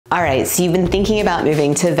All right, so you've been thinking about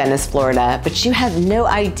moving to Venice, Florida, but you have no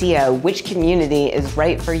idea which community is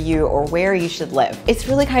right for you or where you should live. It's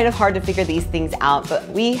really kind of hard to figure these things out, but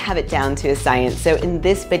we have it down to a science. So in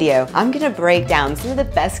this video, I'm gonna break down some of the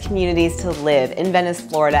best communities to live in Venice,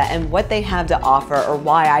 Florida, and what they have to offer or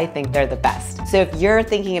why I think they're the best. So if you're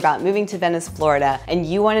thinking about moving to Venice, Florida, and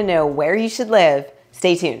you wanna know where you should live,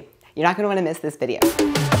 stay tuned. You're not gonna wanna miss this video.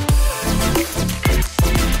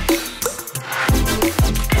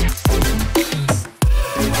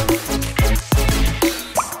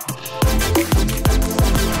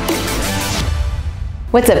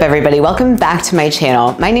 What's up everybody? Welcome back to my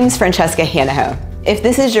channel. My name is Franchesca Hanahoe. If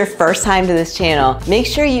this is your first time to this channel, make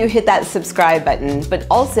sure you hit that subscribe button, but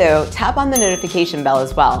also tap on the notification bell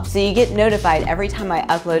as well, so you get notified every time I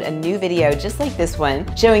upload a new video just like this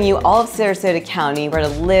one, showing you all of Sarasota County, where to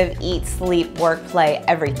live, eat, sleep, work, play,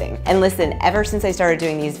 everything. And listen, ever since I started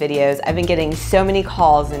doing these videos, I've been getting so many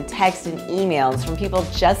calls and texts and emails from people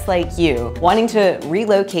just like you, wanting to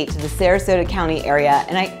relocate to the Sarasota County area,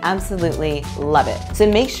 and I absolutely love it. So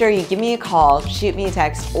make sure you give me a call, shoot me a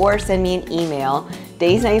text, or send me an email.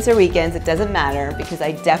 Days, nights, or weekends, it doesn't matter, because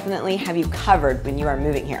I definitely have you covered when you are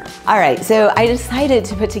moving here. All right, so I decided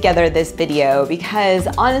to put together this video because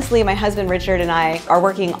honestly, my husband Richard and I are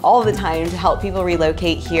working all the time to help people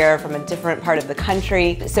relocate here from a different part of the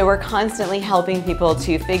country. So we're constantly helping people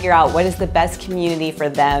to figure out what is the best community for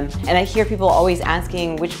them. And I hear people always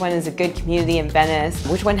asking which one is a good community in Venice,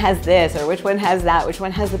 which one has this, or which one has that, which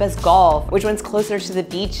one has the best golf, which one's closer to the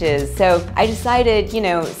beaches. So I decided,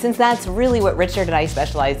 since that's really what Richard and I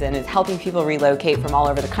specialize in, is helping people relocate from all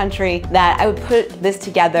over the country, that I would put this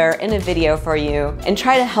together in a video for you and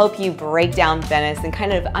try to help you break down Venice and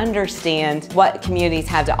kind of understand what communities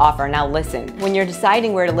have to offer. Now listen, when you're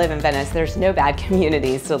deciding where to live in Venice, there's no bad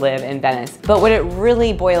communities to live in Venice, but what it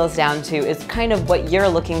really boils down to is kind of what you're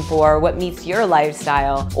looking for, what meets your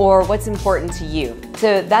lifestyle, or what's important to you.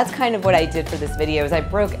 So that's kind of what I did for this video, is I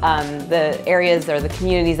broke the areas or the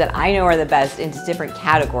communities that I know are the best into different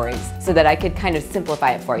categories so that I could kind of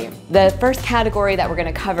simplify it for you. The first category that we're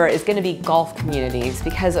gonna cover is gonna be golf communities,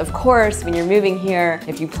 because of course, when you're moving here,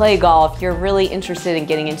 if you play golf, you're really interested in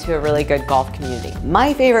getting into a really good golf community.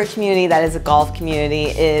 My favorite community that is a golf community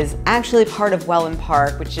is actually part of Welland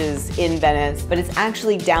Park, which is in Venice, but it's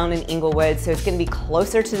actually down in Inglewood, so it's gonna be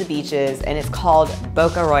closer to the beaches, and it's called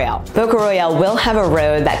Boca Royale. Boca Royale will have a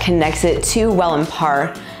road that connects it to Welland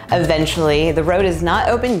Park eventually. The road is not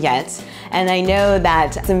open yet, and I know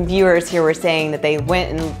that some viewers here were saying that they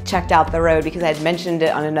went and checked out the road because I had mentioned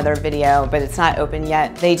it on another video, but it's not open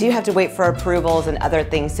yet. They do have to wait for approvals and other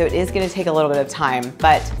things, so it is going to take a little bit of time.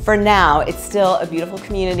 But for now, it's still a beautiful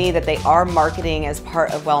community that they are marketing as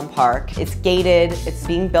part of Welland Park. It's gated, it's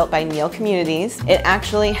being built by Neal Communities. It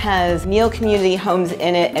actually has Neal Community homes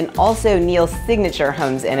in it and also Neal Signature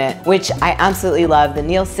homes in it, which I absolutely love. The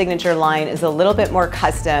Neal Signature line is a little bit more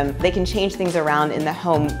custom. They can change things around in the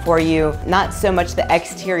home for you. Not so much the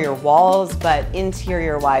exterior walls, but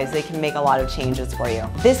interior wise, they can make a lot of changes for you.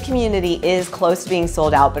 This community is close to being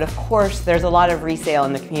sold out, but of course there's a lot of resale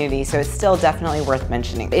in the community, so it's still definitely worth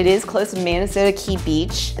mentioning. It is close to Minnesota Key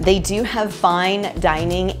Beach. They do have fine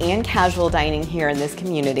dining and casual dining here in this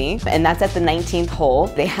community, and that's at the 19th hole.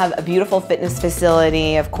 They have a beautiful fitness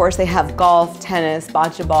facility. Of course, they have golf, tennis,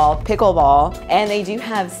 bocce ball, pickleball, and they do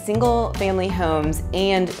have single family homes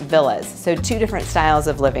and villas, so two different styles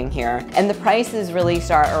of living here. And the prices really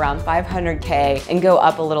start around $500K and go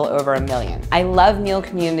up a little over $1 million. I love Neal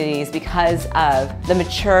Communities because of the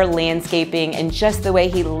mature landscaping and just the way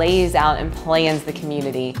he lays out and plans the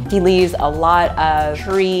community. He leaves a lot of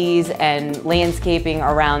trees and landscaping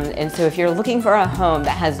around, and so if you're looking for a home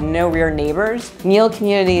that has no rear neighbors, Neal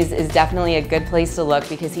Communities is definitely a good place to look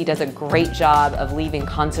because he does a great job of leaving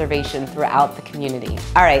conservation throughout the community.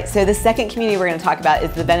 All right, so the second community we're gonna talk about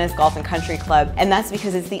is the Venice Golf and Country Club, and that's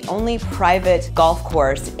because it's the only private golf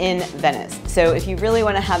course in Venice. So if you really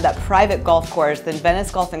want to have that private golf course, then Venice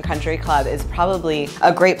Golf and Country Club is probably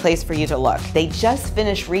a great place for you to look. They just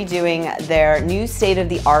finished redoing their new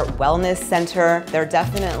state-of-the-art wellness center. They're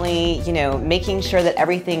definitely, making sure that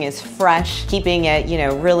everything is fresh, keeping it,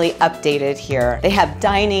 really updated here. They have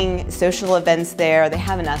dining, social events there. They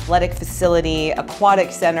have an athletic facility,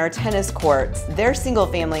 aquatic center, tennis courts. Their single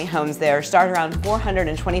family homes there start around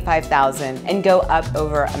 $425,000 and go up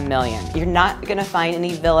over $1 million. million. You're not gonna find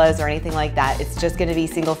any villas or anything like that. It's just gonna be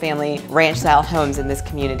single family ranch style homes in this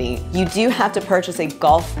community. You do have to purchase a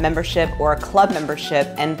golf membership or a club membership,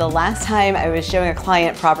 and the last time I was showing a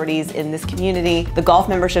client properties in this community, the golf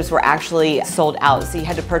memberships were actually sold out, so you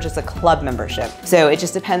had to purchase a club membership. So it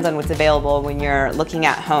just depends on what's available when you're looking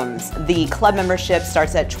at homes. The club membership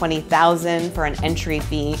starts at $20,000 for an entry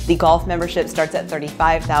fee. The golf membership starts at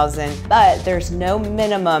 $35,000, but there's no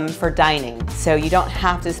minimum for dining. So you don't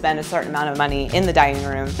have to spend a certain amount of money in the dining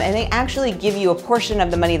room. And they actually give you a portion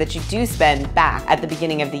of the money that you do spend back at the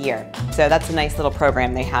beginning of the year. So that's a nice little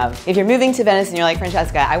program they have. If you're moving to Venice and you're like,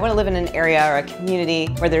 Franchesca, I want to live in an area or a community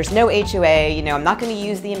where there's no HOA, you know, I'm not going to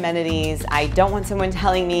use the amenities, I don't want someone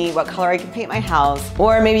telling me what color I can paint my house,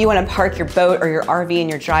 or maybe you want to park your boat or your RV in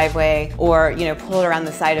your driveway, or, you know, pull it around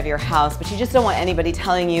the side of your house, but you just don't want anybody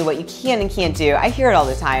telling you what you can and can't do. I hear it all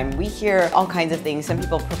the time. We hear all kinds of things. Some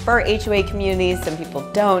people prefer HOA communities, some people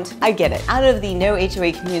don't. I get it. Out of the no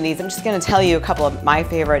HOA communities, I'm just going to tell you a couple of my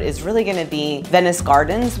favorite is really going to be Venice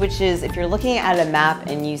Gardens, which is, if you're looking at a map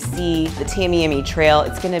and you see the Tamiami Trail,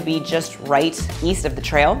 it's going to be just right east of the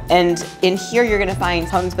trail. And in here, you're going to find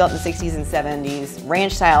homes built in the 60s and 70s,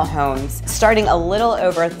 ranch style homes, starting a little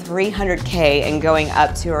over $300K and going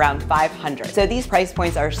up to around $500. So these price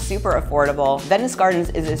points are super affordable. Venice Gardens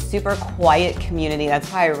is a super quiet community.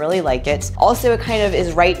 That's why I really like it. Also, it kind of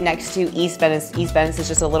is right next to East Venice. East Venice is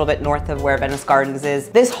just a little bit north of where Venice Gardens is.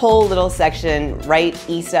 This whole little section right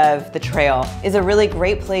east of the trail is a really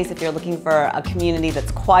great place if you're looking for a community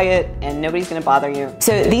that's quiet and nobody's gonna bother you.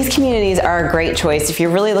 So these communities are a great choice if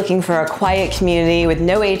you're really looking for a quiet community with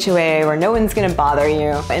no HOA where no one's gonna bother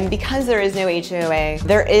you. And because there is no HOA,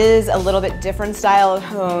 there is a little bit different style of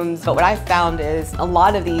homes, but what I've found is a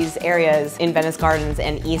lot of these areas in Venice Gardens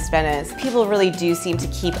and East Venice, people really do seem to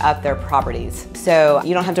keep up their properties. So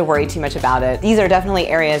you don't have to worry too much about it. These are definitely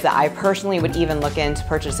areas that I personally would even look in to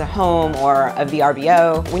purchase a home or a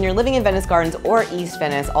VRBO. When you're living in Venice Gardens or East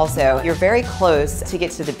Venice also, you're very close to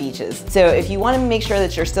get to the beaches. So if you want to make sure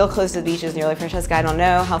that you're still close to the beaches and you're like, Franchesca, I don't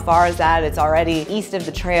know, how far is that? It's already east of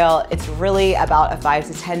the trail. It's really about a 5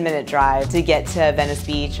 to 10 minute drive to get to Venice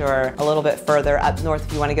Beach, or a little bit further up north.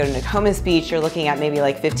 If you want to go to Nokomis Beach, you're looking at maybe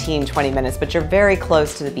like 15, 20 minutes, but you're very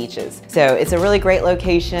close to the beaches. So it's a really great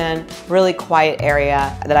location, really quiet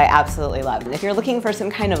area that I absolutely love. And if you're looking for some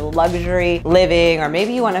kind of luxury living, or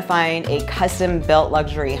maybe you want to find a custom built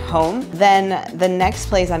luxury home, then the next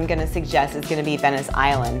place I'm going to suggest is going to be Venice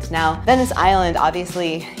Island. Now, Venice Island,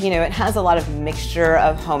 obviously, you know, it has a lot of mixture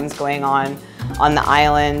of homes going on the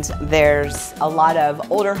island. There's a lot of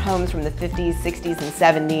older homes from the 50s, 60s,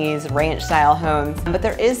 and 70s, ranch style homes, but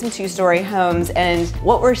there is some two-story homes, and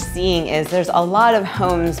what we're seeing is there's a lot of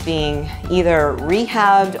homes being either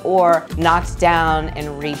rehabbed or knocked down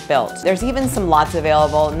and rebuilt. There's even some lots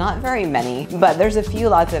available, not very many, but there's a few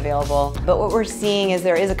lots available. But what we're seeing is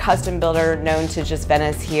there is a custom builder known to just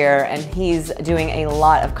Venice here, and he's doing a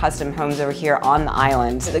lot of custom homes over here on the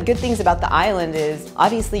island. So the good things about the island is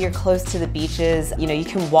obviously you're close to the beaches. You know, you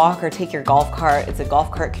can walk or take your golf cart. It's a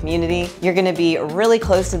golf cart community. You're going to be really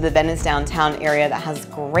close to the Venice downtown area that has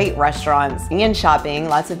great restaurants and shopping,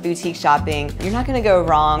 lots of boutique shopping. You're not going to go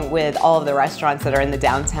wrong with all of the restaurants that are in the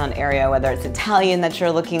downtown area, whether it's Italian that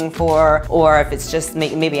you're looking for, or if it's just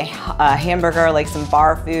maybe a hamburger, like some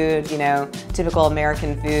bar food, you know, typical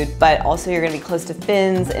American food. But also you're going to be close to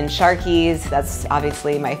Finn's and Sharky's. That's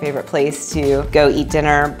obviously my favorite place to go eat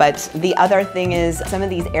dinner. But the other thing is some of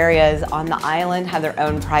these areas on the island have their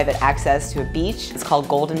own private access to a beach. It's called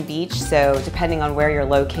Golden Beach. So depending on where you're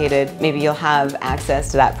located, maybe you'll have access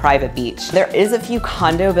to that private beach. There is a few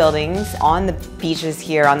condo buildings on the beaches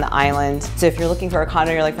here on the island. So if you're looking for a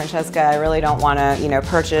condo, you're like, Franchesca, I really don't want to, you know,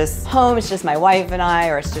 purchase home. It's just my wife and I,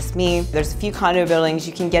 or it's just me. There's a few condo buildings.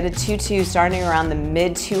 You can get a 2-2 starting around the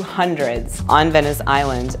mid 200s on Venice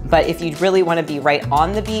Island. But if you really want to be right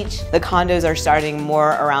on the beach, the condos are starting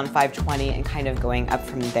more around 520 and kind of going up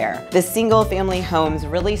from there. The single family homes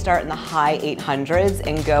really start in the high 800s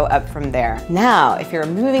and go up from there. Now, if you're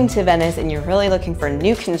moving to Venice and you're really looking for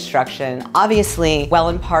new construction, obviously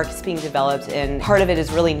Welland Park is being developed, and part of it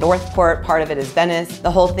is really Northport, part of it is Venice. The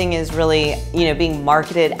whole thing is really, you know, being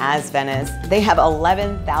marketed as Venice. They have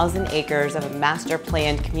 11,000 acres of a master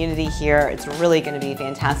planned community here. It's really going to be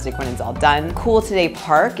fantastic when it's all done. Cool Today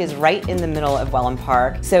Park is right in the middle of Welland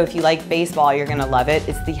Park. So if you like baseball, you're going to love it.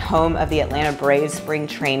 It's the home of the Atlanta Braves spring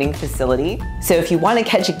training facility. So if you want to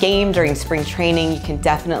catch a game during spring training, you can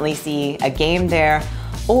definitely see a game there.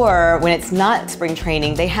 Or when it's not spring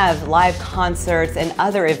training, they have live concerts and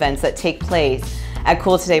other events that take place at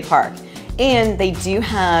Cool Today Park. And they do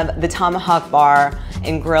have the Tomahawk Bar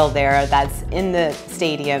and Grill there that's in the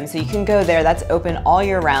stadium, so you can go there. That's open all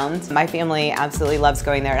year round. My family absolutely loves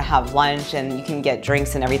going there to have lunch, and you can get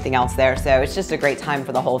drinks and everything else there. So it's just a great time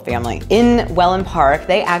for the whole family. In Welland Park,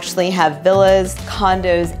 they actually have villas,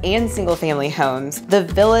 condos, and single family homes. The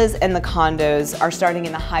villas and the condos are starting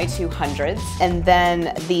in the high 200s, and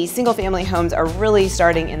then the single family homes are really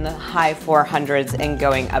starting in the high 400s and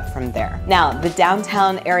going up from there. Now, the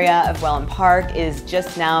downtown area of Welland Park is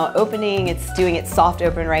just now opening. It's doing its soft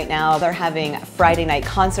open right now. They're having a Friday night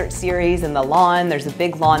concert series in the lawn. There's a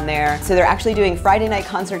big lawn there. So they're actually doing Friday night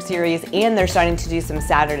concert series, and they're starting to do some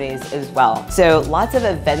Saturdays as well. So lots of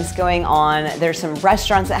events going on. There's some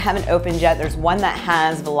restaurants that haven't opened yet. There's one that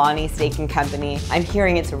has Villani Steak and Company. I'm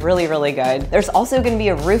hearing it's really, really good. There's also going to be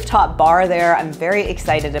a rooftop bar there. I'm very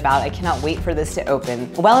excited about. I cannot wait for this to open.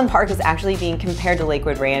 Welland Park is actually being compared to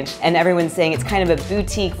Lakewood Ranch, and everyone's saying it's kind of a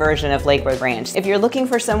boutique version of Lakewood Ranch. If you're looking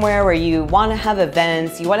for somewhere where you want to have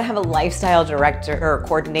events, you want to have a lifestyle director or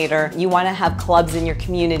coordinator, you want to have clubs in your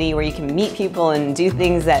community where you can meet people and do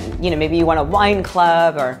things that, maybe you want a wine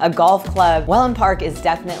club or a golf club, Welland Park is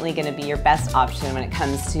definitely going to be your best option when it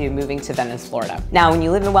comes to moving to Venice, Florida. Now, when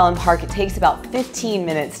you live in Welland Park, it takes about 15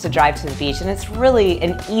 minutes to drive to the beach, and it's really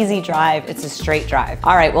an easy drive. It's a straight drive.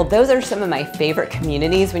 All right, well, those are some of my favorite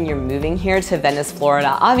communities when you're moving here to Venice,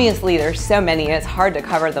 Florida. Obviously, there's so many, and it's hard to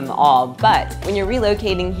cover them all, but when you're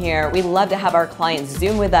relocating here, we love to have our clients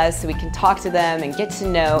Zoom with us so we can talk to them and get to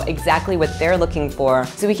know exactly what they're looking for,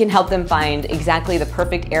 so we can help them find exactly the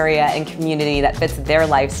perfect area and community that fits their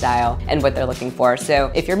lifestyle and what they're looking for.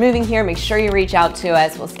 So if you're moving here, make sure you reach out to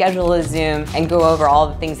us. We'll schedule a Zoom and go over all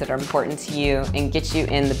the things that are important to you and get you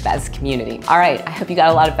in the best community. All right, I hope you got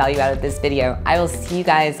a lot of value out of this video. I will see you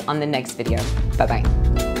guys on the next video. Bye-bye.